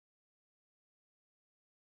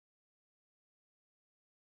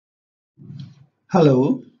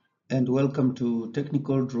Hello and welcome to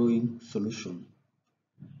Technical Drawing Solution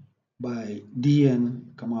by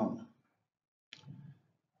DN Kamau.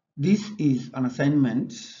 This is an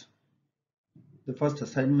assignment, the first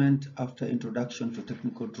assignment after Introduction to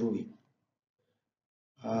Technical Drawing.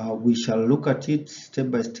 We shall look at it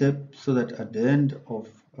step by step so that at the end of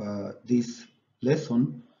this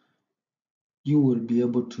lesson, you will be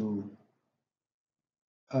able to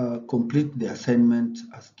complete the assignment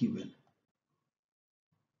as given.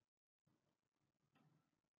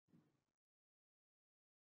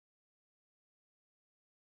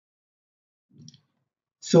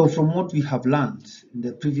 So from what we have learned in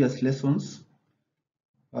the previous lessons,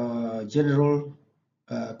 general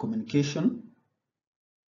communication,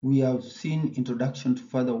 we have seen introduction to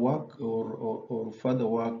further work or further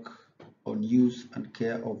work on use and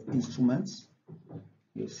care of instruments.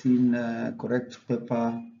 You've seen correct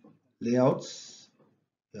paper layouts,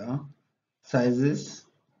 sizes,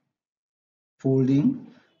 folding,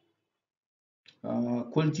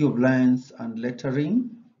 quality of lines and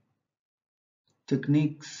lettering,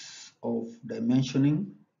 techniques of dimensioning,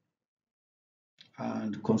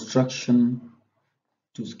 and construction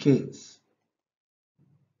to scales.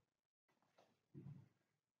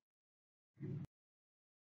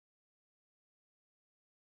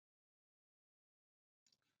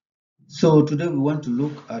 So today we want to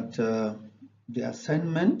look at the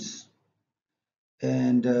assignment,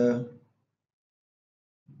 and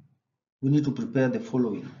we need to prepare the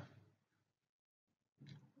following.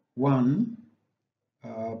 One,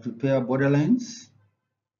 prepare borderlines,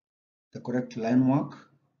 the correct line work,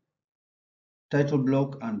 title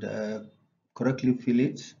block and correctly fill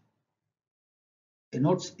it, a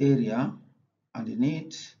notes area, and in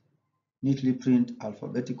it neatly print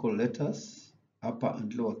alphabetical letters, upper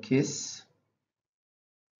and lower case,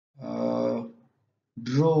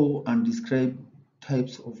 draw and describe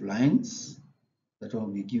types of lines that will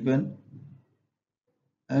be given,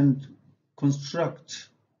 and construct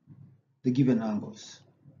the given angles.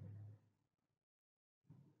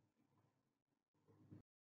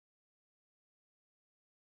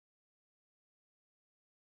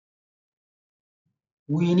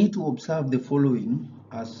 We need to observe the following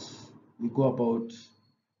as we go about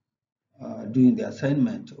doing the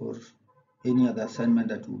assignment or any other assignment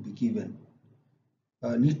that will be given.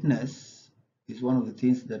 Neatness is one of the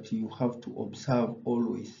things that you have to observe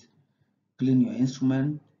always. Clean your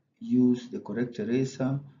instrument, use the correct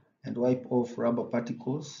eraser, and wipe off rubber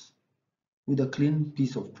particles with a clean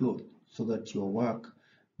piece of cloth so that your work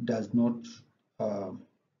does not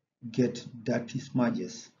get dirty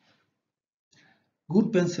smudges.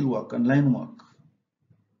 Good pencil work and line work.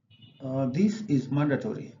 This is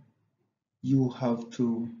mandatory. You have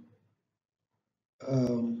to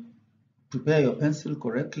prepare your pencil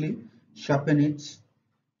correctly, sharpen it,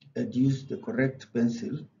 and use the correct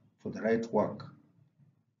pencil for the right work.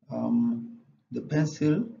 The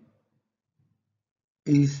pencil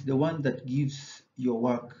is the one that gives your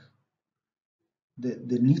work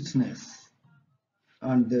the neatness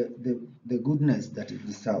and the goodness that it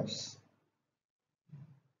deserves.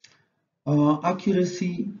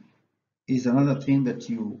 Accuracy is another thing that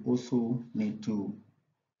you also need to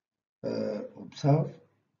observe.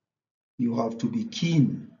 You have to be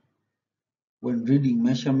keen when reading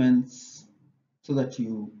measurements so that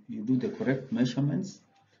you do the correct measurements.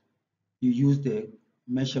 You use the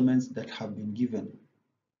measurements that have been given.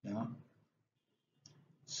 Yeah.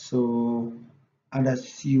 So, and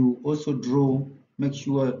as you also draw, make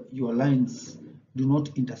sure your lines do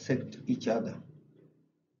not intersect each other.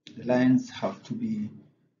 The lines have to be,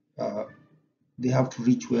 they have to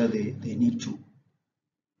reach where they need to.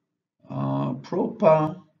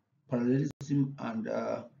 Proper parallelism and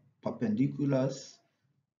perpendiculars.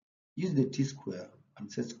 Use the T-square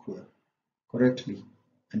and set-square correctly,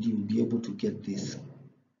 and you'll be able to get this.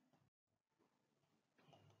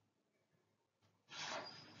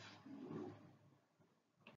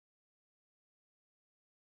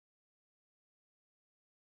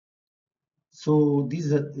 So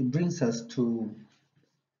this brings us to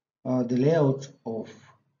the layout of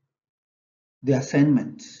the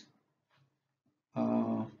assignment.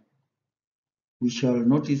 We shall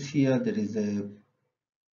notice here there is the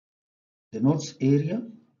notes area.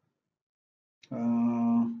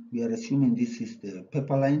 We are assuming this is the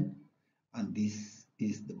paper line and this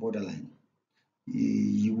is the borderline.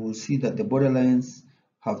 You will see that the borderlines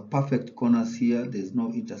have perfect corners here. There's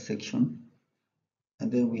no intersection.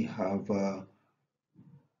 And then we have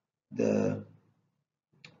the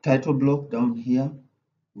title block down here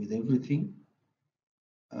with everything.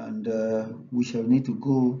 And we shall need to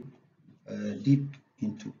go deep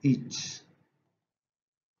into it.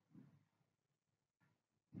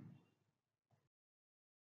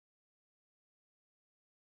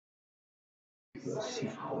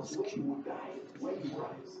 Shift plus Q.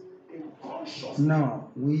 Now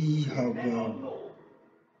we have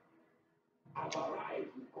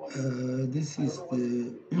this is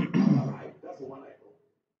the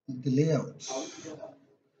the layout.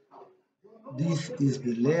 This is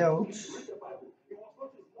the layout.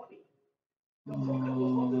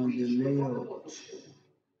 The layout.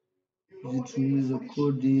 Is it really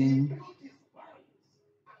recording?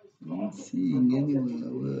 I'm not seeing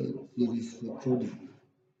anywhere where it is recording.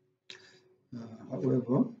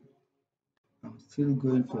 However, I'm still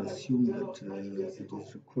going to assume that it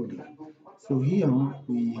is recording. So here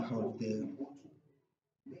we have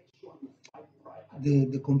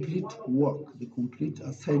the complete work, the complete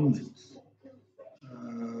assignments,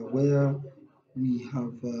 where we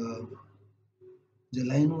have the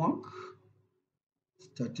line work,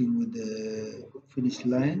 starting with the finish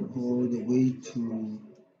line all the way to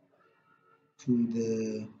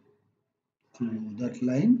that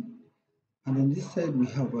line. And on this side we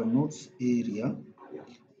have a notes area.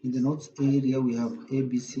 In the notes area we have A,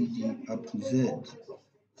 B, C, D up to Z.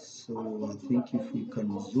 So I think if we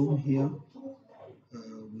can zoom here,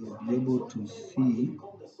 we'll be able to see.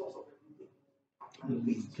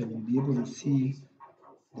 We can be able to see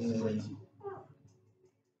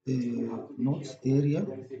the notes area.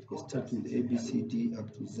 We start with A, B, C, D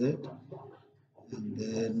up to Z, and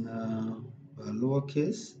then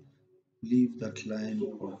lowercase, leave that line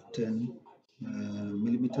of 10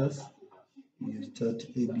 millimeters. You start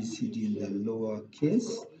A, B, C, D in the lower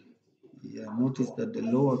case. Yeah, notice that the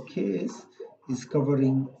lower case is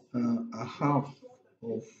covering a half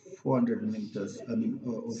of 400 millimeters, I mean,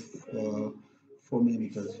 of 4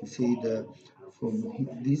 millimeters. We say that from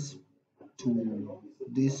this to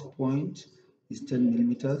this point is 10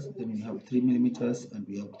 millimeters, then we have 3 millimeters, and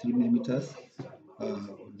we have 3 millimeters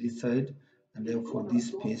on this side, and therefore this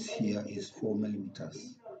space here is 4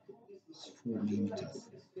 millimeters. It's 4 millimeters.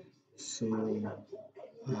 So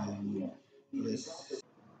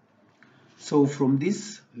so from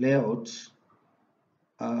this layout,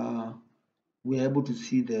 we're able to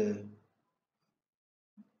see the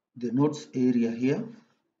notes area here.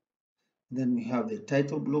 Then we have the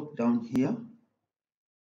title block down here.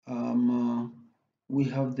 We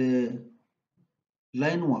have the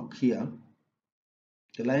line work here.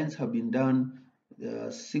 The lines have been done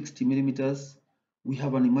 60 millimeters. We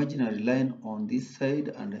have an imaginary line on this side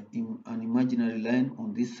and an imaginary line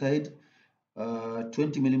on this side.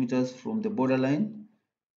 20 millimeters from the borderline,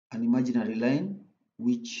 an imaginary line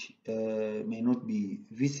which may not be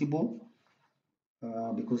visible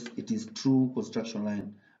because it is true construction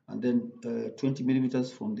line, and then 20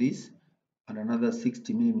 millimeters from this and another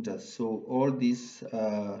 60 millimeters. So all these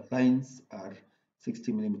lines are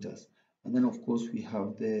 60 millimeters, and then of course we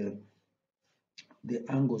have the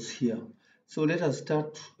angles here. So let us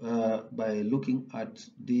start by looking at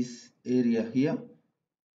this area here,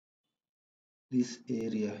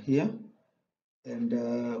 and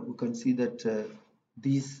we can see that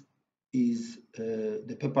this is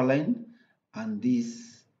the paper line and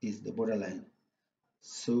this is the borderline.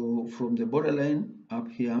 So from the borderline up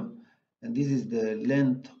here, and this is the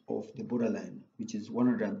length of the borderline, which is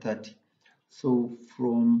 130. So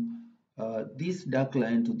from this dark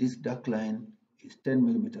line to this dark line is 10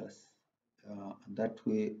 millimeters, and that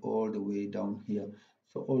way all the way down here.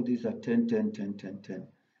 So all these are 10, 10, 10, 10, 10.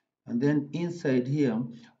 And then inside here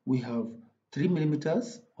we have 3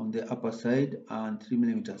 millimeters on the upper side and 3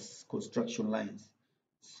 millimeters construction lines,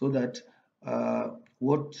 so that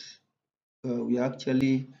what we are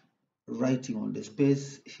actually writing on the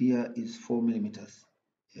space here is 4 millimeters.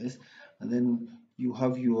 Yes, and then you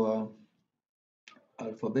have your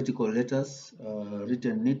alphabetical letters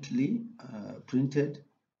written neatly, printed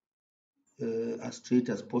as straight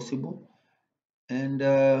as possible, and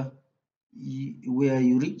where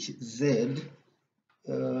you reach Z,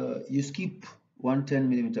 you skip 110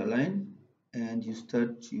 millimeter line and you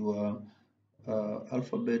start your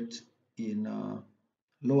alphabet in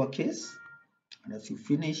lowercase, and as you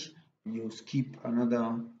finish you skip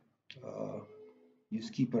another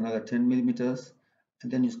 10 millimeters,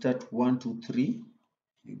 and then you start 1, 2, 3,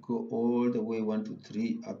 you go all the way 1, 2,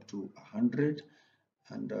 3 up to 100,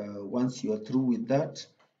 and once you are through with that,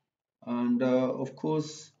 and of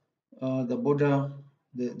course the border,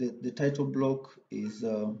 the title block is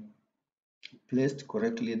placed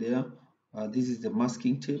correctly there. This is the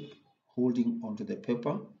masking tape holding onto the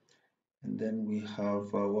paper, and then we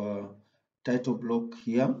have our title block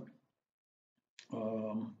here.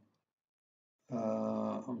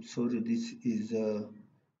 I'm sorry, this is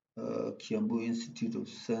Kiambu Institute of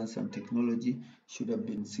Science and Technology, should have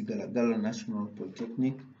been Sigalagala National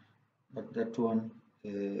Polytechnic. but that one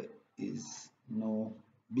is no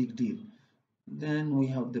big deal. Then we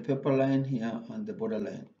have the paper line here and the border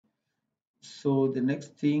line. So the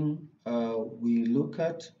next thing we look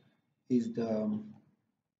at is the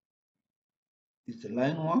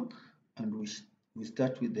line work, and we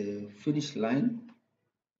start with the finish line.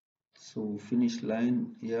 So finish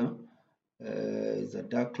line here is a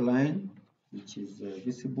dark line which is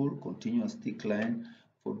visible, continuous thick line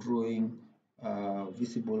for drawing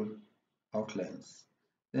visible outlines.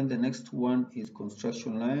 Then the next one is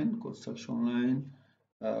construction line,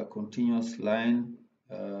 continuous line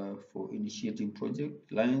for initiating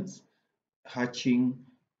project lines, hatching,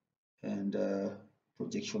 and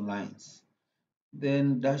projection lines.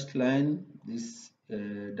 Then dashed line, this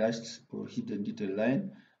dashed or hidden detail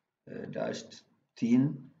line, dashed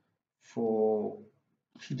thin for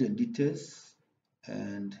hidden details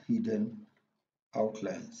and hidden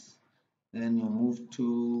outlines. Then you move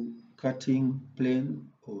to cutting plane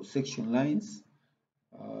or section lines.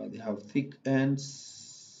 They have thick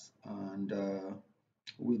ends and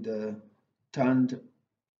with the turned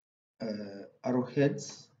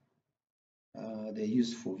arrowheads. They're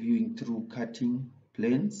used for viewing through cutting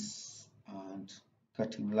planes and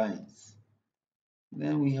cutting lines.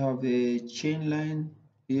 Then we have a chain line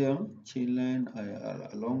here, chain line,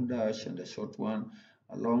 a long dash and a short one,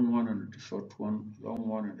 a long one and a short one, long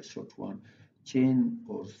one and a short one. Chain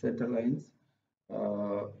or center lines.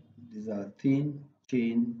 These are thin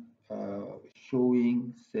chain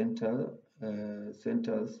showing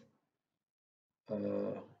centers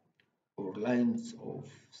or lines of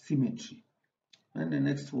symmetry. And the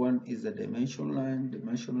next one is the dimension line.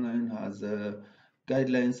 Dimension line has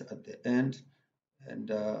guidelines at the end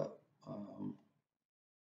and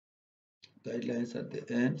guidelines at the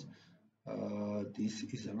end. This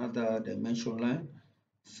is another dimension line.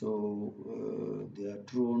 So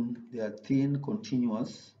they are thin,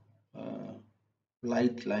 continuous,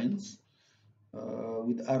 light lines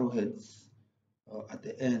with arrowheads at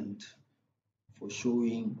the end for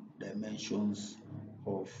showing dimensions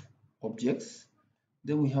of objects.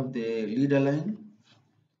 Then we have the leader line.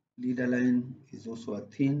 Leader line is also a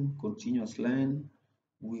thin, continuous line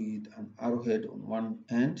with an arrowhead on one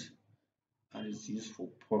end, and is used for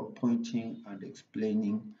pointing and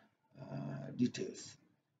explaining details.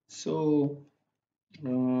 So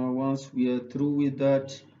once we are through with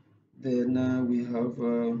that, then we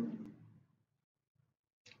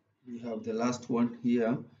have the last one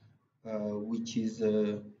here, which is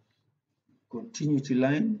a continuity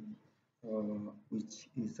line, which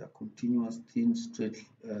is a continuous thin straight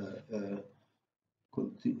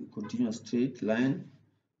continuous straight line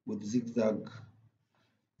with zigzag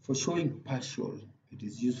for showing partial. It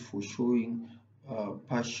is used for showing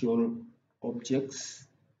partial objects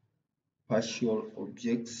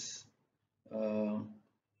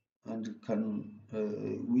and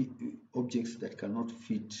objects that cannot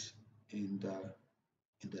fit in the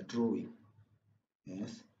drawing.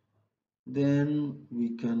 Yes. Then we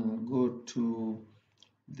can go to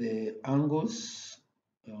the angles.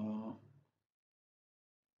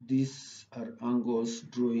 These are angles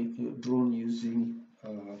drawn using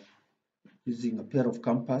a pair of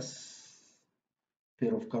compass,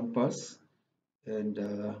 and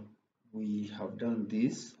we have done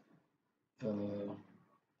this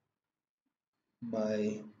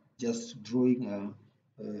by just drawing a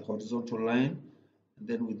horizontal line, and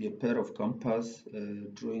then with a pair of compass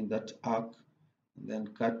drawing that arc, and then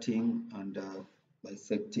cutting and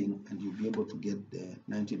bisecting, and you'll be able to get the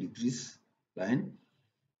 90 degrees line.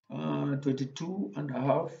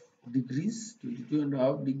 22.5 degrees,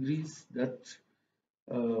 that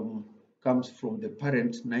comes from the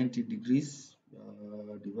parent 90 degrees,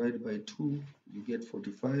 divided by 2 you get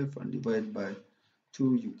 45, and divided by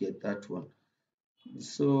 2 you get that one.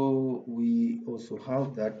 So we also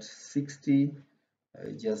have that 60,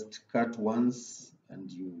 just cut once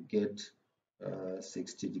and you get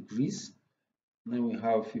 60 degrees. Then we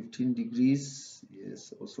have 15 degrees,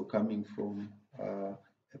 is also coming from a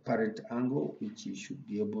parent angle, which you should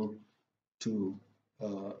be able to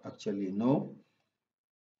actually know.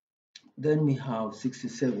 Then we have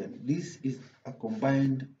 67. This is a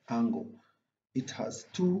combined angle. It has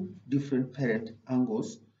two different parent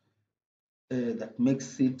angles that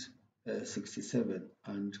makes it 67,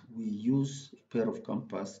 and we use a pair of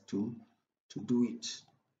compass to do it.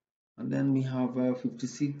 And then we have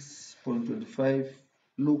 56.25.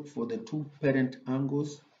 Look for the two parent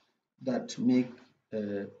angles that make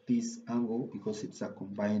this angle, because it's a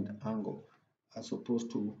combined angle as opposed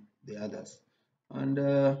to the others. And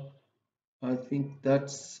I think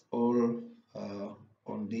that's all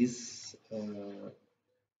on this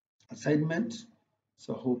assignment.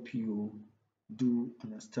 So I hope you do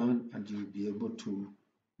understand and you'll be able to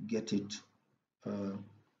get it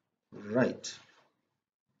right.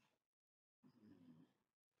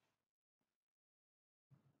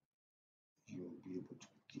 You'll be able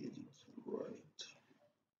to get it right.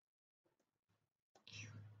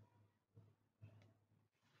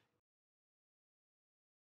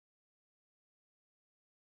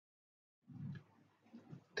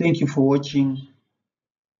 Thank you for watching,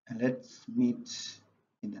 and let's meet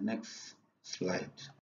in the next slide.